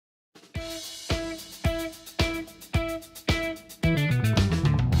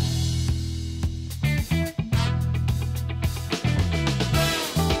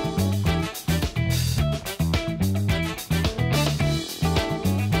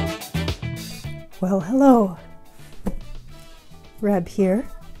Well, hello. Reb here.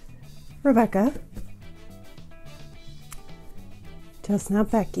 Rebecca. Just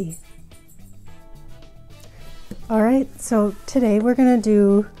not Becky. All right, so today we're going to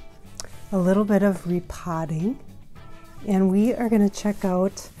do a little bit of repotting, and we are going to check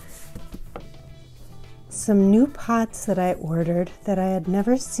out some new pots that I ordered that I had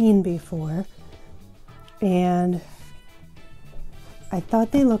never seen before, and I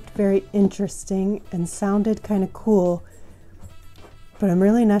thought they looked very interesting and sounded kind of cool, but I'm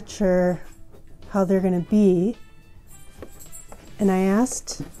really not sure how they're going to be. And I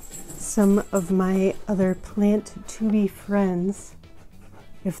asked some of my other plant tubey friends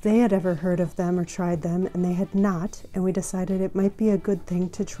if they had ever heard of them or tried them, and they had not, and we decided it might be a good thing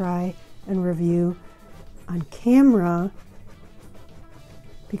to try and review on camera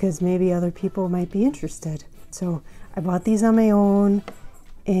because maybe other people might be interested. So I bought these on my own,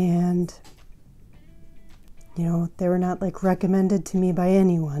 and you know, they were not like recommended to me by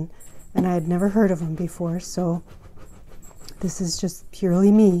anyone, and I had never heard of them before, so this is just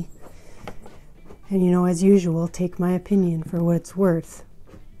purely me. And you know, as usual, take my opinion for what it's worth.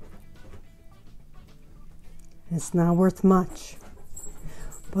 It's not worth much.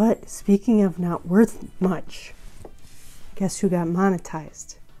 But speaking of not worth much, guess who got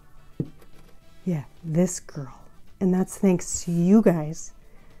monetized? Yeah, this girl. And that's thanks to you guys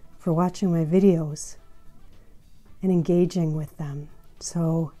for watching my videos and engaging with them.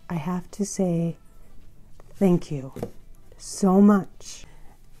 So I have to say thank you so much.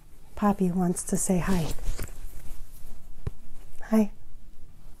 Poppy wants to say hi. Hi.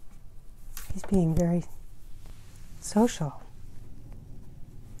 He's being very social.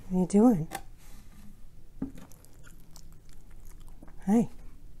 What are you doing? Hi.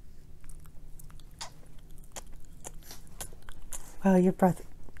 Well, your breath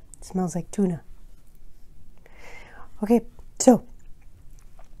smells like tuna. Okay, so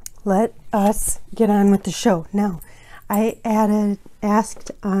let us get on with the show. Now, I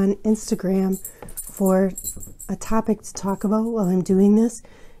asked on Instagram for a topic to talk about while I'm doing this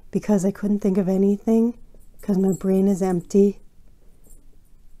because I couldn't think of anything because my brain is empty,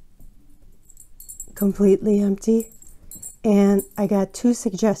 completely empty. And I got 2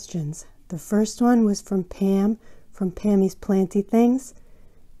 suggestions. The first one was from Pam, from Pammy's Planty Things,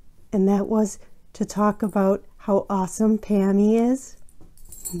 and that was to talk about how awesome Pammy is.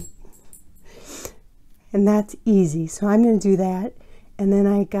 And that's easy, so I'm going to do that. And then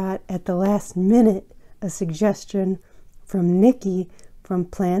I got, at the last minute, a suggestion from Nikki from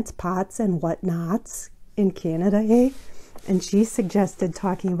Plants, Pots, and Whatnots in Canada, hey? And she suggested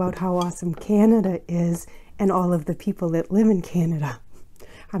talking about how awesome Canada is and all of the people that live in Canada.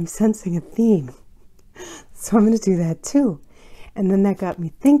 I'm sensing a theme. So I'm going to do that too. And then that got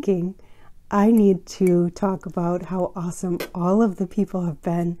me thinking, I need to talk about how awesome all of the people have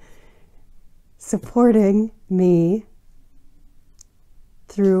been supporting me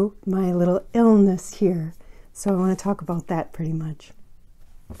through my little illness here. So I want to talk about that pretty much.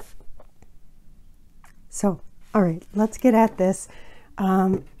 So, all right, let's get at this.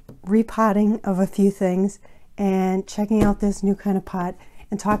 Repotting of a few things and checking out this new kind of pot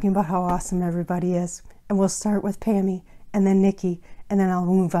and talking about how awesome everybody is. And we'll start with Pammy and then Nikki, and then I'll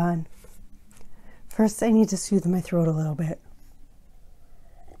move on. First, I need to soothe my throat a little bit.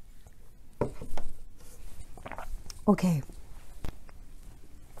 Okay.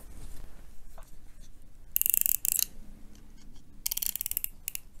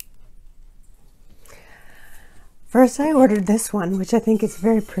 First, I ordered this one, which I think is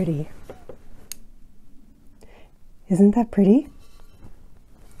very pretty. Isn't that pretty?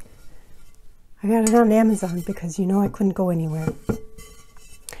 I got it on Amazon because you know I couldn't go anywhere.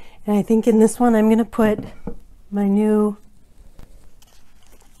 And I think in this one I'm going to put my new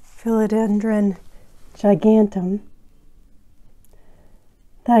philodendron gigantum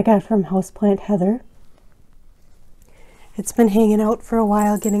that I got from Houseplant Heather. It's been hanging out for a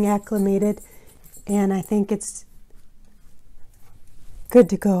while, getting acclimated, and I think it's good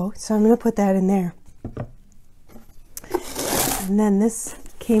to go. So I'm going to put that in there. And then this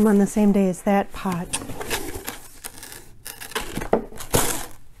came on the same day as that pot.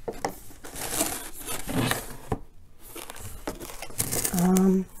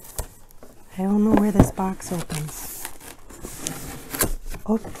 I don't know where this box opens.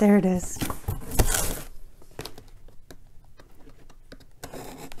 Oh, there it is.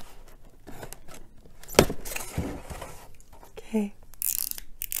 Okay.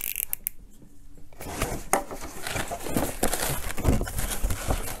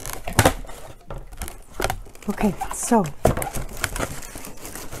 Okay, so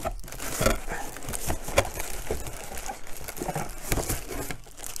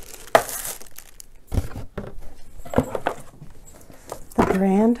the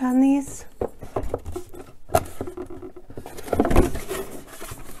brand on these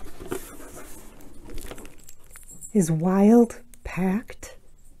is Wild Packed,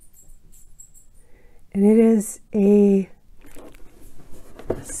 and it is a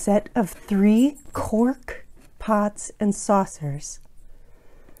set of 3 cork pots and saucers,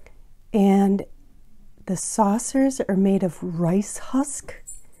 and the saucers are made of rice husk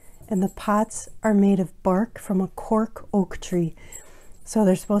and the pots are made of bark from a cork oak tree, so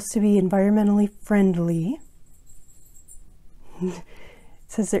they're supposed to be environmentally friendly. It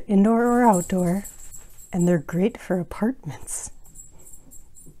says they're indoor or outdoor, and they're great for apartments.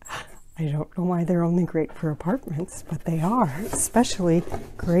 I don't know why they're only great for apartments, but they are especially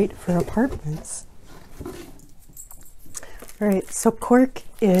great for apartments. All right, so cork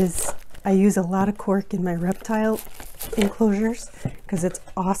is, I use a lot of cork in my reptile enclosures because it's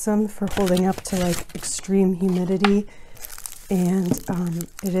awesome for holding up to like extreme humidity, and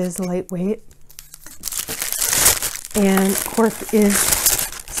it is lightweight. And cork is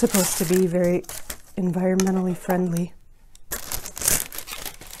supposed to be very environmentally friendly.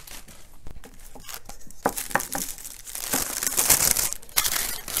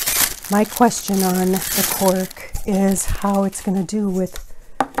 My question on the cork is how it's going to do with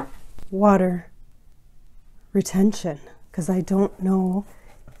water retention, because I don't know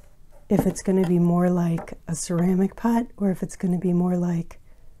if it's going to be more like a ceramic pot or if it's going to be more like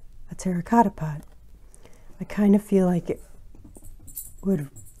a terracotta pot. I kind of feel like it would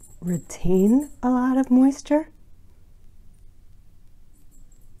retain a lot of moisture,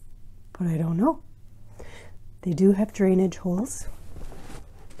 but I don't know. They do have drainage holes.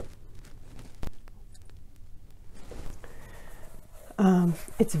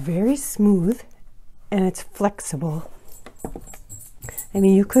 It's very smooth and it's flexible. I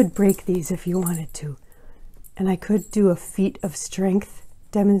mean, you could break these if you wanted to, and I could do a feat of strength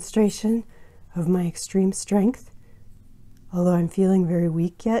demonstration of my extreme strength, although I'm feeling very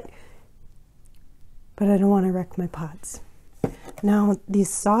weak yet, but I don't want to wreck my pots. Now,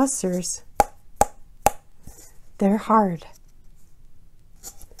 these saucers, they're hard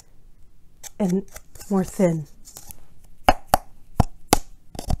and more thin.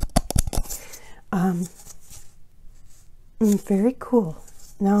 Very cool.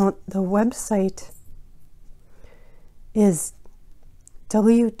 Now, the website is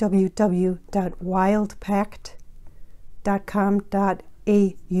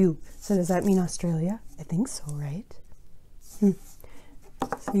www.wildpacked.com.au. So does that mean Australia? I think so, right? So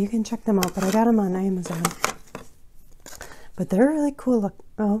you can check them out, but I got them on Amazon. But they're really cool. Look,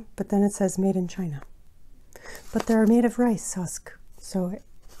 oh, but then it says made in China. But they're made of rice husk, so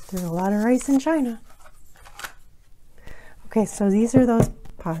there's a lot of rice in China. Okay, so these are those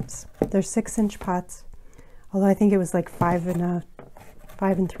pots. They're 6-inch pots, although I think it was like 5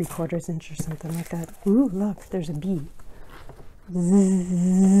 3/4 inch or something like that. Ooh, look, there's a bee.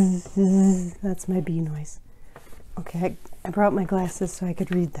 That's my bee noise. Okay, I brought my glasses so I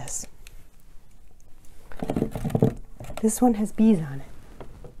could read this. This one has bees on it.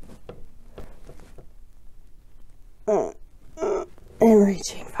 I'm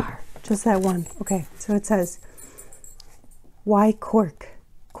reaching far. Just that one. Okay, so it says, why cork?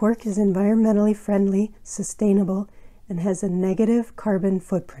 Cork is environmentally friendly, sustainable, and has a negative carbon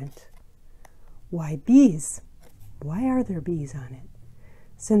footprint. Why bees? Why are there bees on it?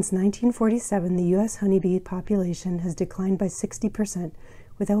 Since 1947, the U.S. honeybee population has declined by 60%.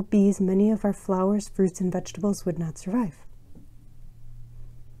 Without bees, many of our flowers, fruits, and vegetables would not survive.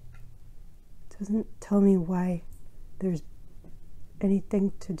 It doesn't tell me why there's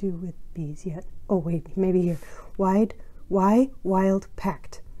anything to do with bees yet. Oh, wait, maybe here. Why Wild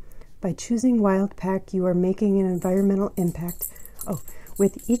Packed? By choosing Wild Pack, you are making an environmental impact. Oh,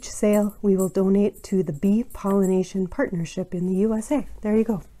 with each sale, we will donate to the Bee Pollination Partnership in the USA. There you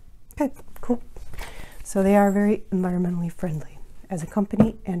go. Okay, cool. So they are very environmentally friendly as a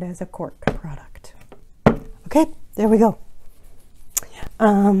company and as a cork product. Okay, there we go.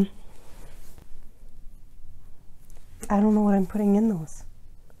 I don't know what I'm putting in those.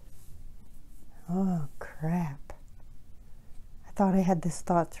 Oh, crap. I thought I had this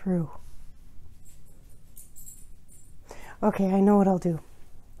thought through. Okay, I know what I'll do.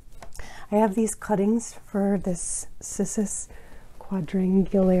 I have these cuttings for this Cissus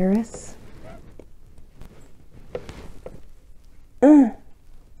quadrangularis.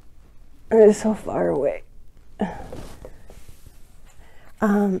 They're so far away.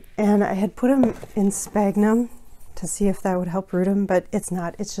 And I had put them in sphagnum to see if that would help root them, but it's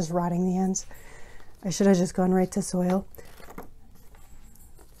not. It's just rotting the ends. I should have just gone right to soil.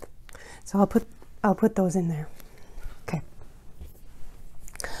 So I'll put those in there. Okay.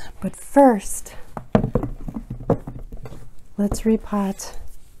 But first, let's repot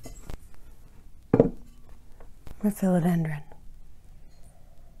my philodendron.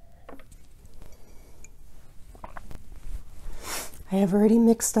 I have already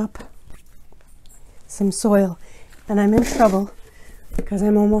mixed up some soil, and I'm in trouble because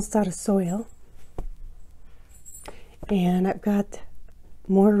I'm almost out of soil. And I've got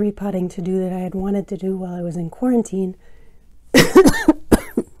more repotting to do that I had wanted to do while I was in quarantine.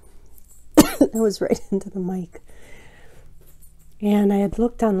 That was right into the mic. And I had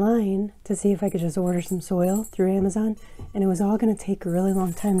looked online to see if I could just order some soil through Amazon, and it was all going to take a really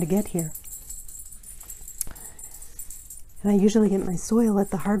long time to get here. And I usually get my soil at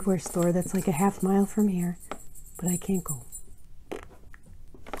the hardware store that's like a half mile from here, but I can't go.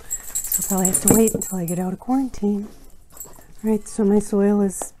 So I'll probably have to wait until I get out of quarantine. Alright, so my soil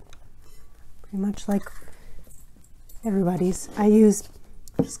is pretty much like everybody's. I use,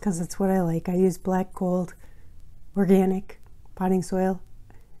 just because it's what I like, I use black gold organic potting soil,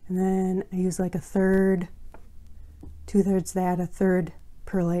 and then I use like a third, 2/3 that, a third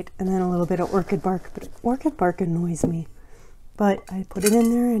perlite, and then a little bit of orchid bark. But orchid bark annoys me. But I put it in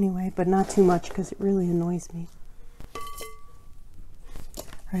there anyway, but not too much because it really annoys me.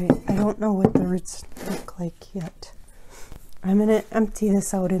 Alright, I don't know what the roots look like yet. I'm going to empty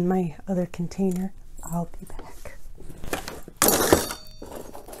this out in my other container. I'll be back.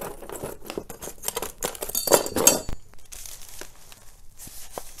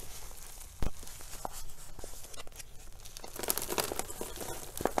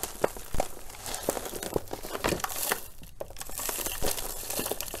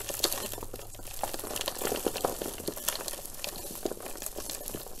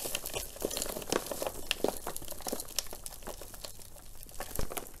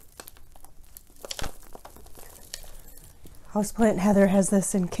 Houseplant Heather has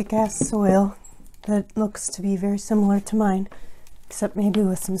this in kick-ass soil that looks to be very similar to mine, except maybe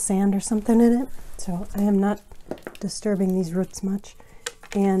with some sand or something in it. So I am not disturbing these roots much,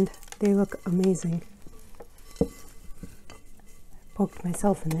 and they look amazing. Poked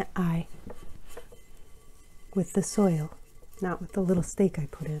myself in the eye with the soil, not with the little stake I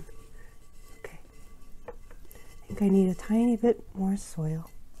put in. Okay. I think I need a tiny bit more soil.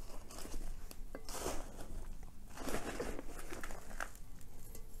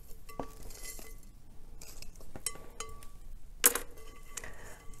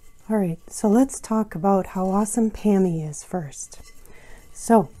 All right, so let's talk about how awesome Pammy is first.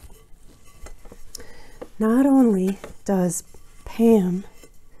 So, not only does Pam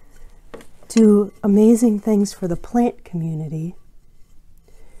do amazing things for the plant community,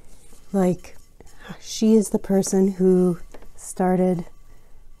 like she is the person who started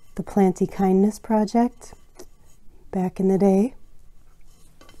the Planty Kindness Project back in the day,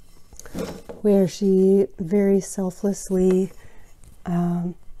 where she very selflessly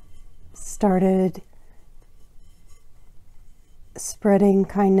started spreading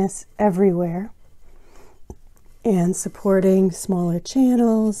kindness everywhere and supporting smaller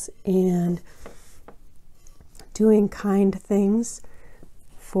channels and doing kind things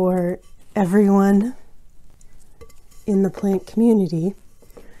for everyone in the plant community.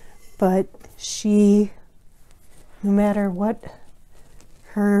 But she, no matter what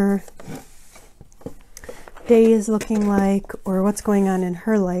her day is looking like or what's going on in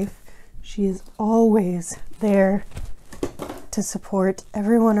her life, she is always there to support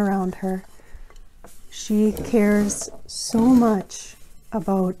everyone around her. She cares so much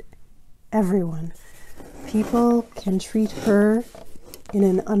about everyone. People can treat her in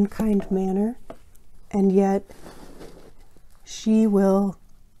an unkind manner, and yet she will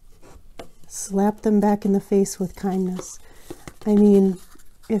slap them back in the face with kindness. I mean,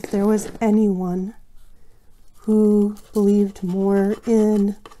 if there was anyone who believed more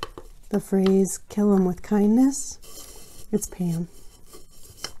in the phrase "kill 'em with kindness," it's Pam.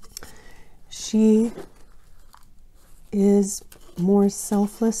 She is more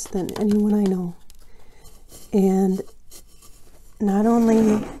selfless than anyone I know. And not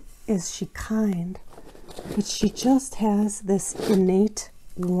only is she kind, but she just has this innate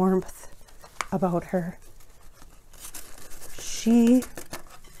warmth about her. She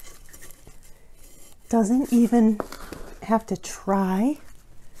doesn't even have to try.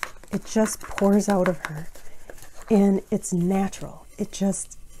 It just pours out of her, and it's natural. It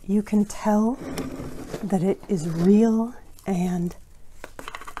just, you can tell that it is real and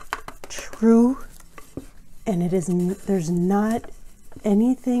true, and there's not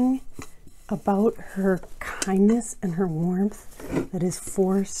anything about her kindness and her warmth that is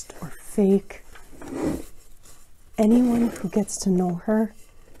forced or fake. Anyone who gets to know her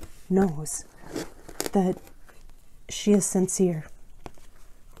knows that she is sincere,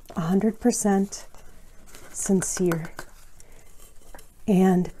 100% sincere.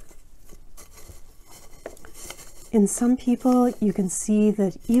 And in some people, you can see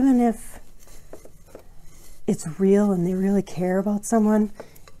that even if it's real and they really care about someone,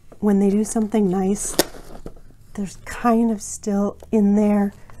 when they do something nice, there's kind of still in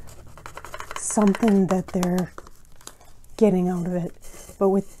there something that they're getting out of it. But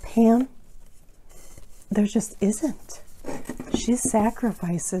with Pam, there just isn't. She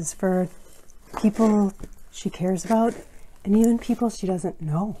sacrifices for people she cares about and even people she doesn't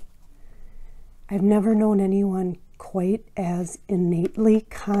know. I've never known anyone quite as innately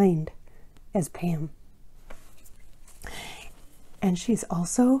kind as Pam. And she's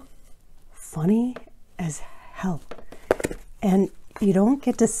also funny as hell. And you don't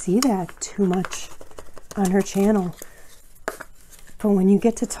get to see that too much on her channel. But when you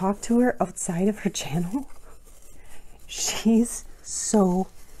get to talk to her outside of her channel, she's so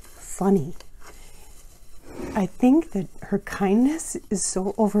funny. I think that her kindness is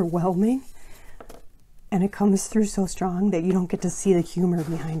so overwhelming and it comes through so strong that you don't get to see the humor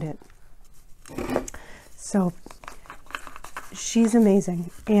behind it. So she's amazing,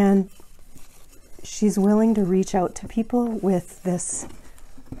 and she's willing to reach out to people with this,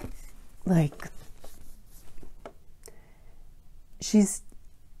 like, she's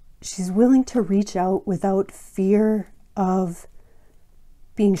willing to reach out without fear of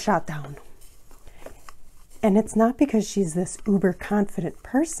being shot down. And it's not because she's this uber confident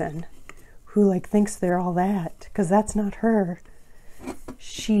person who like thinks they're all that, because that's not her.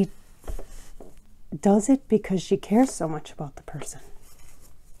 She does it because she cares so much about the person.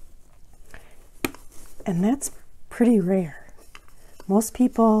 And that's pretty rare. Most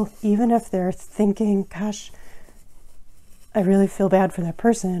people, even if they're thinking, gosh, I really feel bad for that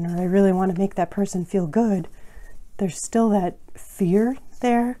person, or I really want to make that person feel good, there's still that fear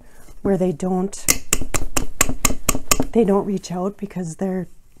there where they don't reach out because they're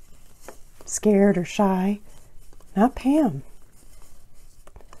scared or shy. Not Pam.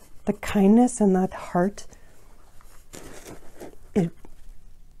 The kindness and that heart, it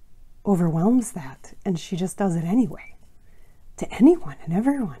overwhelms that, and she just does it anyway, to anyone and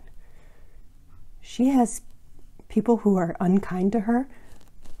everyone. She has people who are unkind to her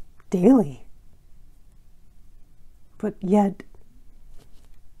daily, but yet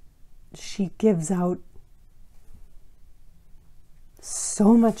she gives out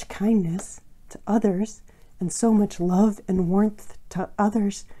so much kindness to others and so much love and warmth to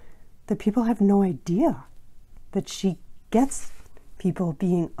others that people have no idea that she gets people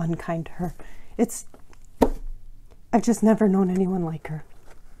being unkind to her. I've just never known anyone like her.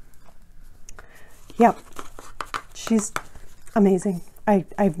 Yep, she's amazing.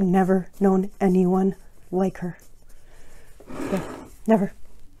 I've never known anyone like her. Yeah, never.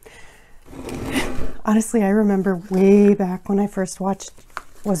 Honestly, I remember way back when I first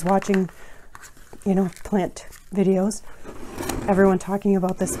was watching, plant videos, everyone talking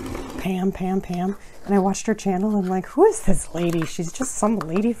about this Pam, and I watched her channel and I'm like, who is this lady? She's just some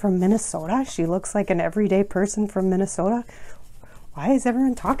lady from Minnesota. She looks like an everyday person from Minnesota. Why is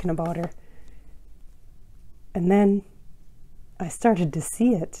everyone talking about her? And then I started to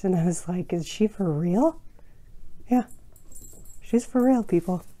see it and I was like, is she for real? Yeah, she's for real,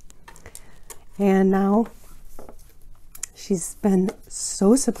 people. And now she's been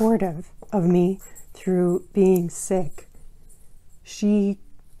so supportive of me through being sick. She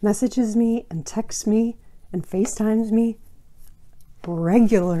messages me and texts me and FaceTimes me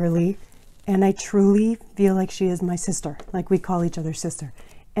regularly, and I truly feel like she is my sister. Like, we call each other sister.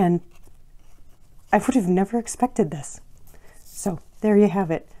 And I would have never expected this. So there you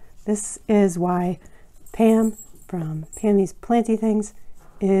have it. This is why Pam from Pammy's Planty Things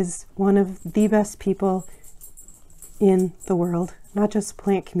is one of the best people in the world, not just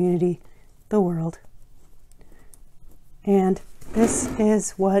plant community, the world. And this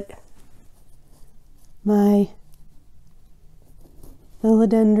is what my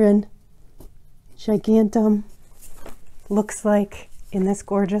Philodendron gigantum looks like in this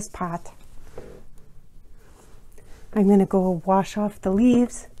gorgeous pot. I'm going to go wash off the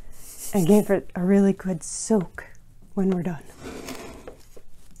leaves and give it a really good soak when we're done.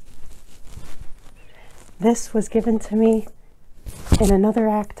 This was given to me In another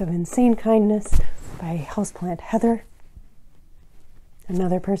act of insane kindness by houseplant Heather,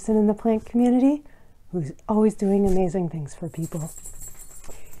 another person in the plant community who's always doing amazing things for people.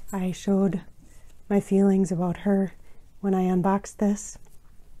 I showed my feelings about her when I unboxed this,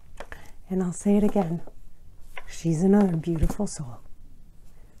 and I'll say it again. She's another beautiful soul.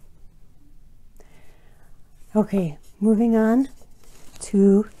 Okay, moving on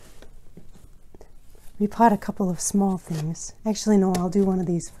to repot a couple of small things. Actually, no, I'll do one of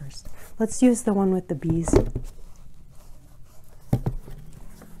these first. Let's use the one with the bees.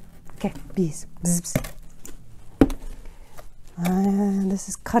 Okay, bees. Bzz, bzz. And this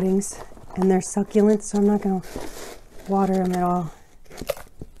is cuttings, and they're succulent, so I'm not going to water them at all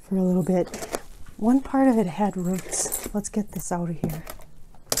for a little bit. One part of it had roots. Let's get this out of here.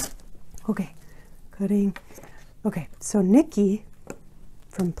 Okay, cutting. Okay, so Nikki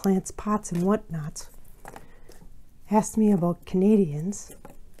from Plants, Pots, and Whatnots asked me about Canadians.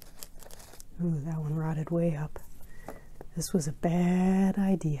 Ooh, that one rotted way up. This was a bad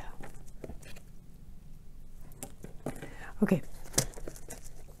idea. Okay.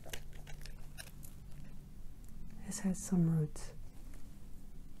 This has some roots.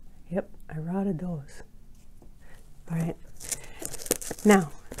 Yep, I rotted those. All right. Now,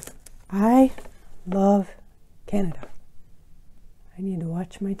 I love Canada. I need to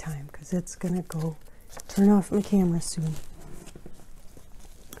watch my time because it's going to go turn off my camera soon.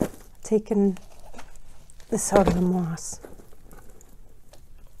 Taking this out of the moss.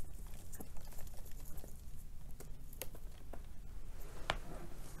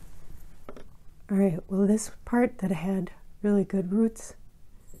 All right, well, this part that had really good roots,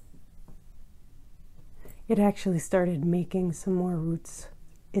 it actually started making some more roots.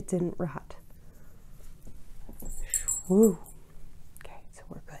 It didn't rot. Woo. Okay, so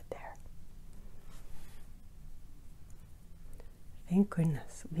we're good there. Thank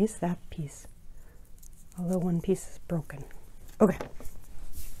goodness. At least that piece. Although one piece is broken. Okay.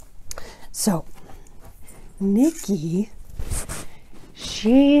 So, Nikki,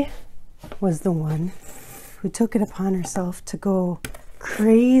 she was the one who took it upon herself to go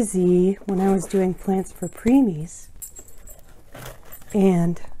crazy when I was doing plants for preemies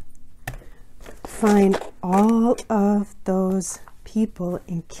and find all of those people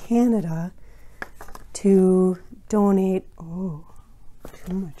in Canada to donate, oh,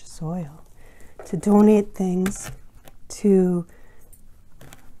 too much soil, to donate things to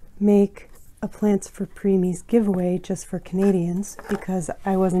make a Plants for Preemies giveaway just for Canadians because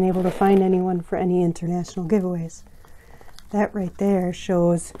I wasn't able to find anyone for any international giveaways. That right there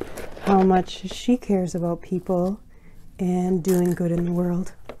shows how much she cares about people and doing good in the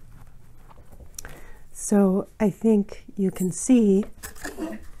world. So I think you can see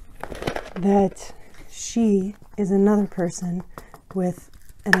that she is another person with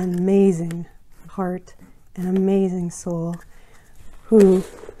an amazing heart, an amazing soul, who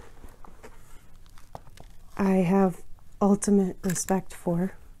I have ultimate respect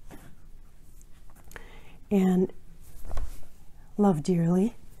for and love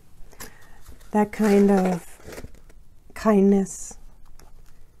dearly. That kind of kindness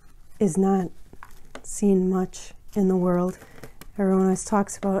is not seen much in the world. Everyone always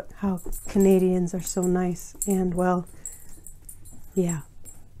talks about how Canadians are so nice, and well, yeah,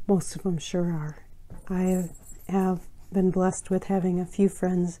 most of them sure are. I have been blessed with having a few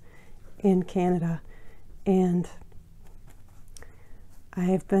friends in Canada, and I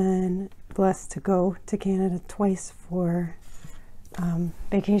have been blessed to go to Canada twice for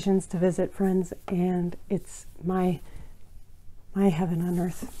vacations to visit friends, and it's my heaven on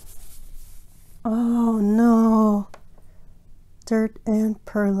earth. Oh no, dirt and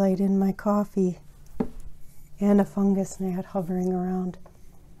perlite in my coffee and a fungus gnat hovering around.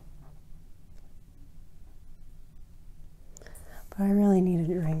 But I really need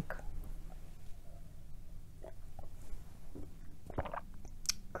a drink.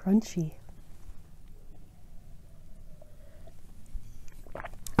 Crunchy.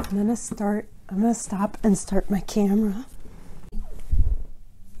 I'm gonna stop and start my camera.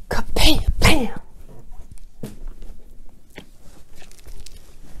 Ka-bam, bam.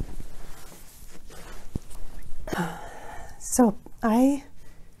 So I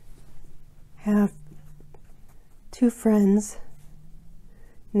have two friends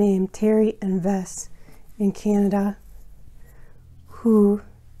named Terry and Vess in Canada who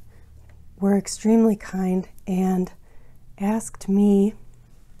were extremely kind and asked me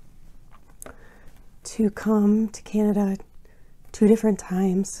to come to Canada 2 different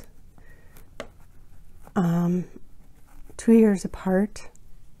times, 2 years apart,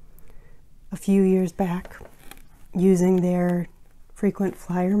 a few years back, using their frequent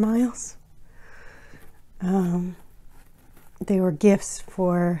flyer miles. They were gifts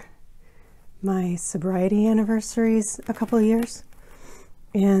for my sobriety anniversaries a couple of years.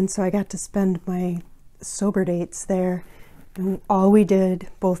 And so I got to spend my sober dates there. And all we did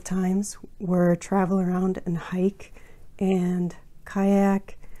both times were travel around and hike and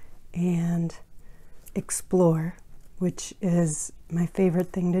kayak and explore, which is my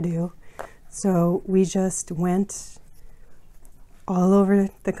favorite thing to do. So we just went all over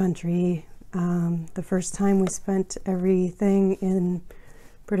the country. The first time we spent everything in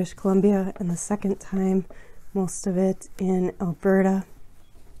British Columbia, and the second time most of it in Alberta,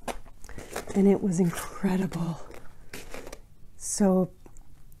 and it was incredible. So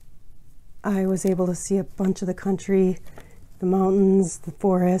I was able to see a bunch of the country, the mountains, the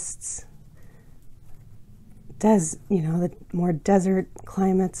forests, the more desert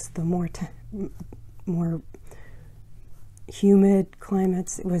climates, the more humid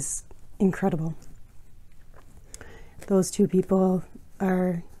climates. It was incredible. Those two people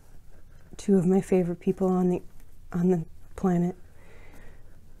are two of my favorite people on the planet.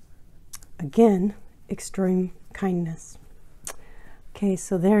 Again, extreme kindness. Okay,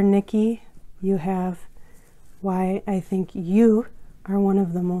 so there, Nikki, you have why I think you are one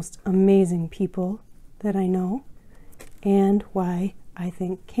of the most amazing people that I know, and why I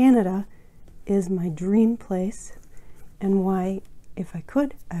think Canada is my dream place, and why, if I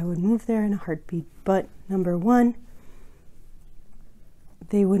could, I would move there in a heartbeat. But number one,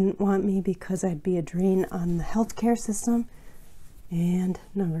 they wouldn't want me because I'd be a drain on the healthcare system. And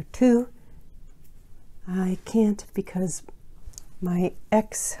number two, I can't because my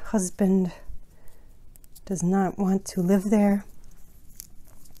ex-husband does not want to live there.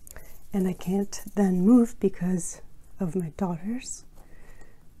 And I can't then move because of my daughters.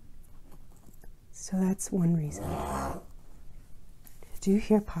 So that's one reason. Did you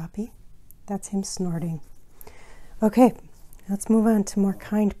hear Poppy? That's him snorting. Okay, let's move on to more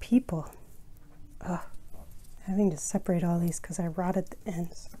kind people. Having to separate all these because I rotted the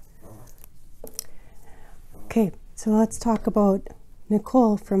ends. Okay, so let's talk about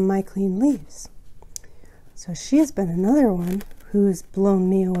Nicole from My Clean Leaves. So she has been another one who's blown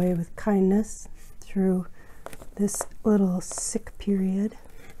me away with kindness through this little sick period.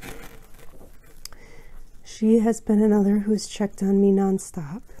 She has been another who's checked on me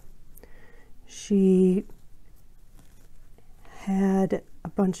nonstop. She had a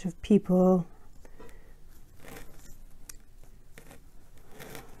bunch of people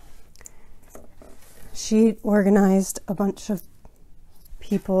she organized a bunch of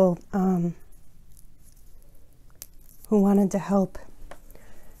people who wanted to help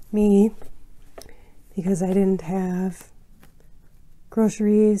me because I didn't have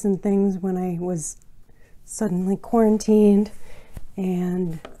groceries and things when I was suddenly quarantined,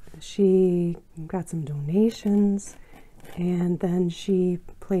 and she got some donations, and then she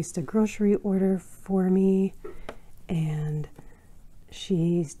placed a grocery order for me, and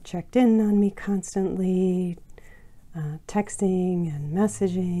she checked in on me constantly, texting and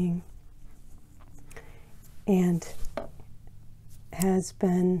messaging, and has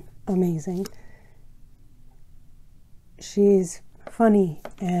been amazing. She's funny,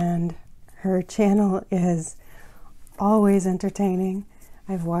 and her channel is always entertaining.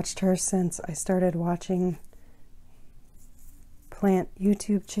 I've watched her since I started watching plant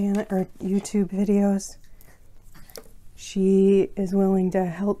YouTube channel or YouTube videos. She is willing to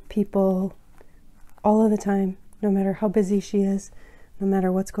help people all of the time, no matter how busy she is, no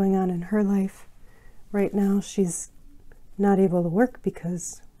matter what's going on in her life. Right now, she's not able to work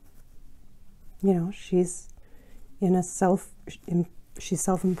because, she's she's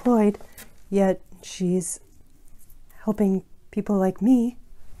self-employed, yet she's helping people like me,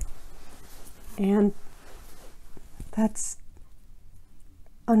 and that's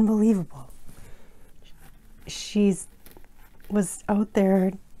unbelievable. She was out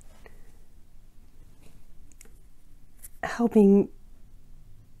there helping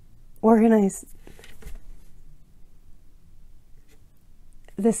organize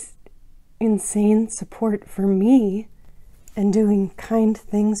this insane support for me and doing kind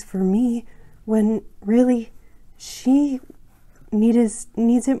things for me when really she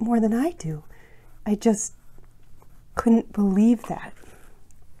needs it more than I do. I just couldn't believe that.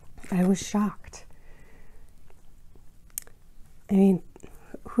 I was shocked. I mean,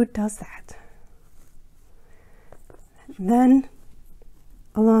 who does that? Then,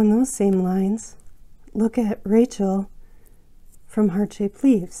 along those same lines, look at Rachel from Heart Shaped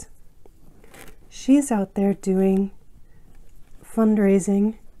Leaves. She's out there doing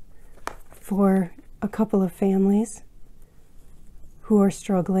fundraising for a couple of families who are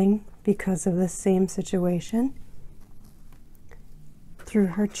struggling because of the same situation through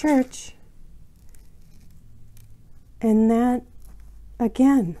her church. And that,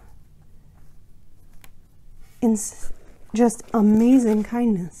 again, in just amazing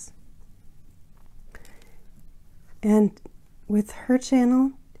kindness. And with her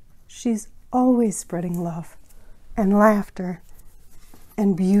channel, she's always spreading love and laughter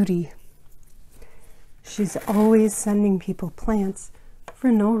and beauty. She's always sending people plants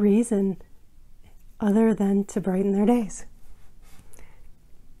for no reason other than to brighten their days.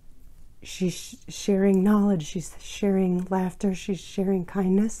 She's sharing knowledge, she's sharing laughter, she's sharing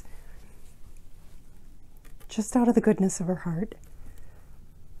kindness, just out of the goodness of her heart.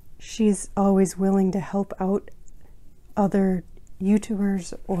 She's always willing to help out other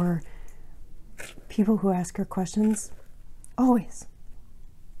YouTubers or people who ask her questions, always.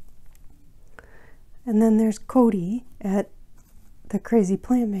 And then there's Cody at the Crazy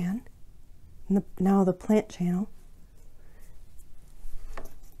Plant Man, now the Plant Channel.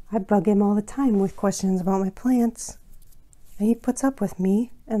 I bug him all the time with questions about my plants, and he puts up with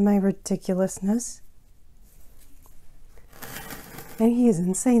me and my ridiculousness. And he is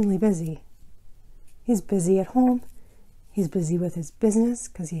insanely busy. He's busy at home. He's busy with his business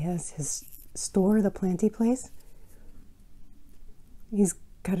because he has his store, the Planty Place. He's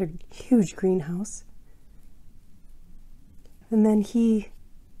got a huge greenhouse. And then he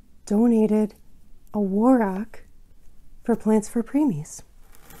donated a war rock for Plants for Preemies.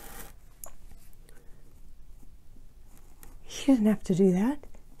 He didn't have to do that.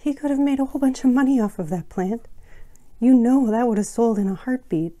 He could have made a whole bunch of money off of that plant. You know that would have sold in a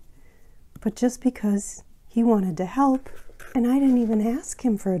heartbeat. But just because he wanted to help, and I didn't even ask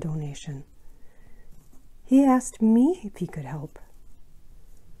him for a donation. He asked me if he could help.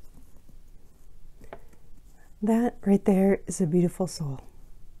 That right there is a beautiful soul.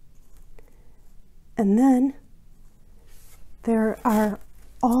 And then there are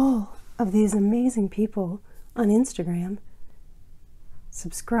all of these amazing people on Instagram,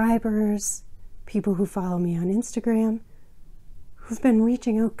 subscribers, people who follow me on Instagram, who've been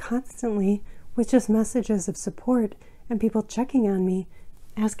reaching out constantly with just messages of support and people checking on me,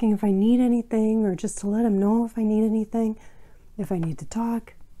 asking if I need anything or just to let them know if I need anything, if I need to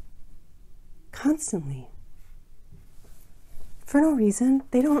talk. Constantly. For no reason.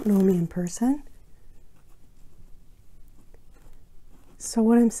 They don't know me in person. So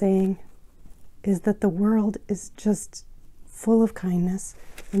what I'm saying is that the world is just full of kindness,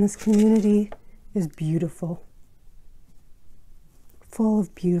 and this community is beautiful. Full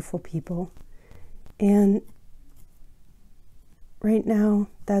of beautiful people. And right now,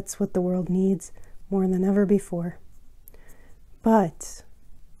 that's what the world needs more than ever before. But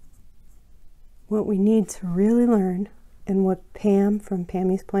what we need to really learn, and what Pam from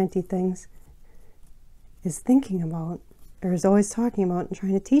Pammy's Planty Things is thinking about, or is always talking about and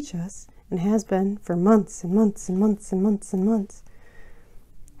trying to teach us, and has been for months and months and months and months and months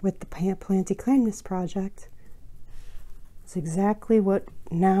with the Planty Kindness Project, is exactly what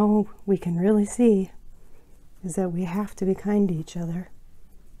now we can really see, is that we have to be kind to each other.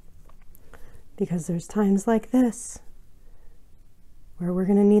 Because there's times like this where we're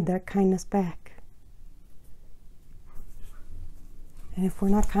going to need that kindness back. And if we're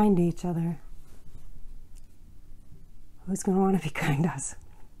not kind to each other, who's going to want to be kind to us?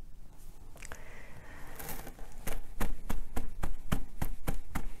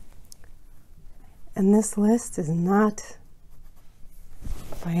 And this list is not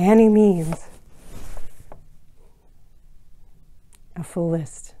by any means a full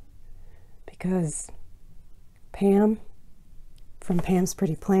list, because Pam from Pam's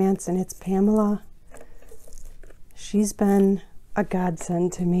Pretty Plants, and it's Pamela, she's been a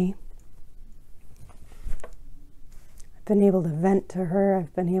godsend to me. I've been able to vent to her,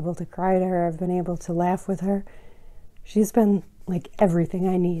 I've been able to cry to her, I've been able to laugh with her. She's been like everything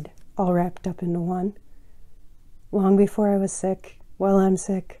I need, all wrapped up into one. Long before I was sick, while I'm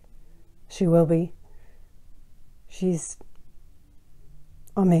sick, she will be. She's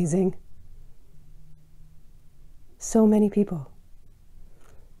amazing. So many people.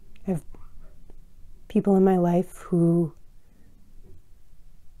 I have people in my life who,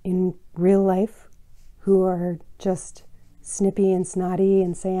 in real life, who are just snippy and snotty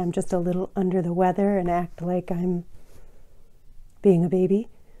and say I'm just a little under the weather and act like I'm being a baby.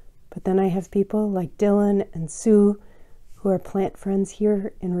 But then I have people like Dylan and Sue, who are plant friends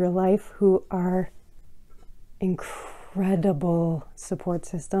here in real life, who are incredible support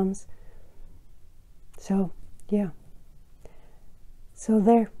systems. So, yeah. So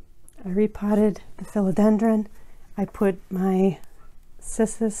there, I repotted the philodendron. I put my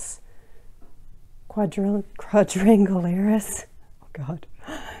Cissus quadrangularis, oh God,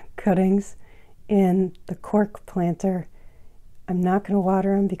 cuttings in the Cork planter. I'm not going to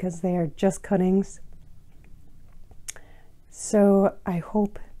water them because they are just cuttings. So I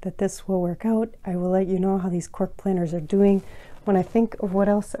hope that this will work out. I will let you know how these Cork planters are doing. When I think of what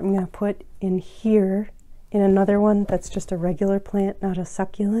else I'm going to put in here, in another one that's just a regular plant, not a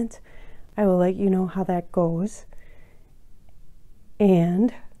succulent, I will let you know how that goes.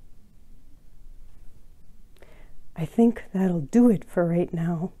 And I think that'll do it for right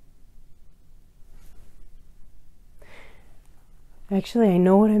now. Actually, I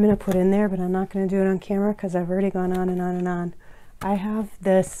know what I'm going to put in there, but I'm not going to do it on camera because I've already gone on and on and on. I have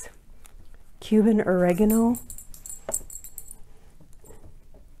this Cuban oregano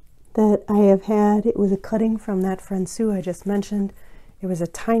that I have had. It was a cutting from that friend Sue I just mentioned. It was a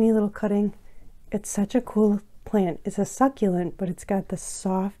tiny little cutting. It's such a cool plant. It's a succulent, but it's got the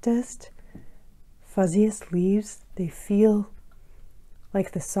softest, fuzziest leaves. They feel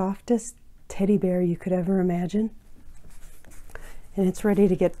like the softest teddy bear you could ever imagine. And it's ready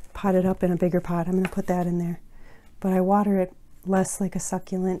to get potted up in a bigger pot. I'm going to put that in there. But I water it less like a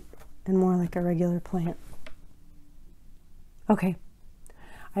succulent and more like a regular plant. Okay.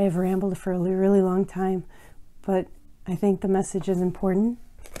 I have rambled for a really long time, but I think the message is important.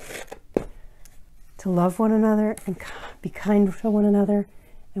 To love one another and be kind to one another.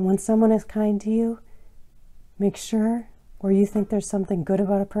 And when someone is kind to you, make sure, or you think there's something good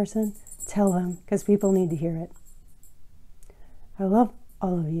about a person, tell them, because people need to hear it. I love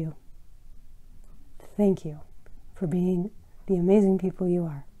all of you. Thank you for being the amazing people you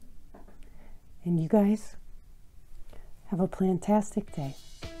are. And you guys have a plantastic day.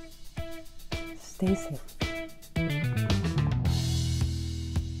 Stay safe.